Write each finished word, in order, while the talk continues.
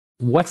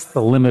what's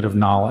the limit of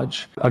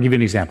knowledge? I'll give you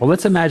an example.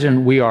 Let's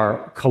imagine we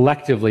are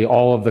collectively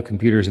all of the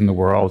computers in the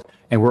world,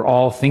 and we're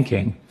all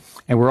thinking.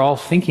 And we're all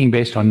thinking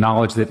based on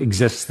knowledge that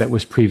exists that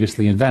was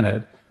previously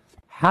invented.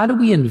 How do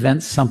we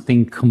invent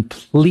something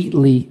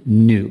completely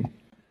new?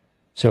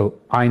 So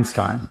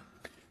Einstein.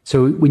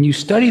 So when you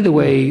study the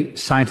way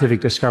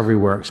scientific discovery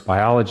works,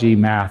 biology,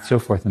 math, so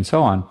forth and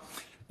so on,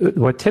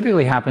 what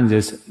typically happens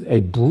is a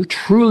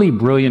truly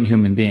brilliant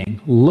human being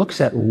looks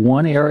at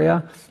one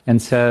area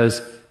and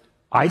says,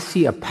 I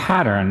see a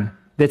pattern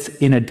that's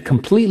in a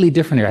completely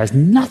different area. It has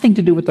nothing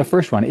to do with the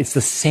first one. It's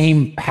the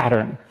same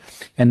pattern.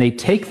 And they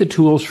take the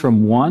tools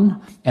from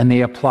one and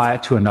they apply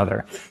it to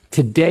another.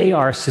 Today,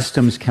 our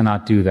systems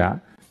cannot do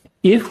that.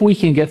 If we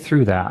can get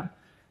through that,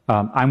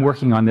 I'm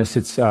working on this.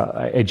 It's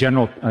a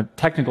general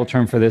technical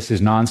term for this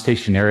is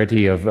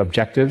non-stationarity of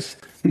objectives.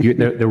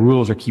 The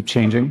rules keep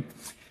changing.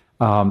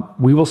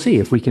 We will see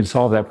if we can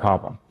solve that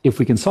problem. If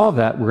we can solve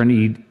that, we're going to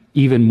need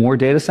even more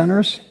data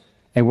centers,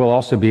 and we'll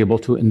also be able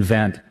to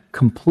invent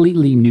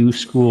completely new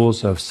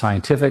schools of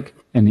scientific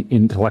and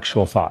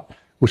intellectual thought,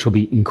 which will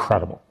be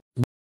incredible.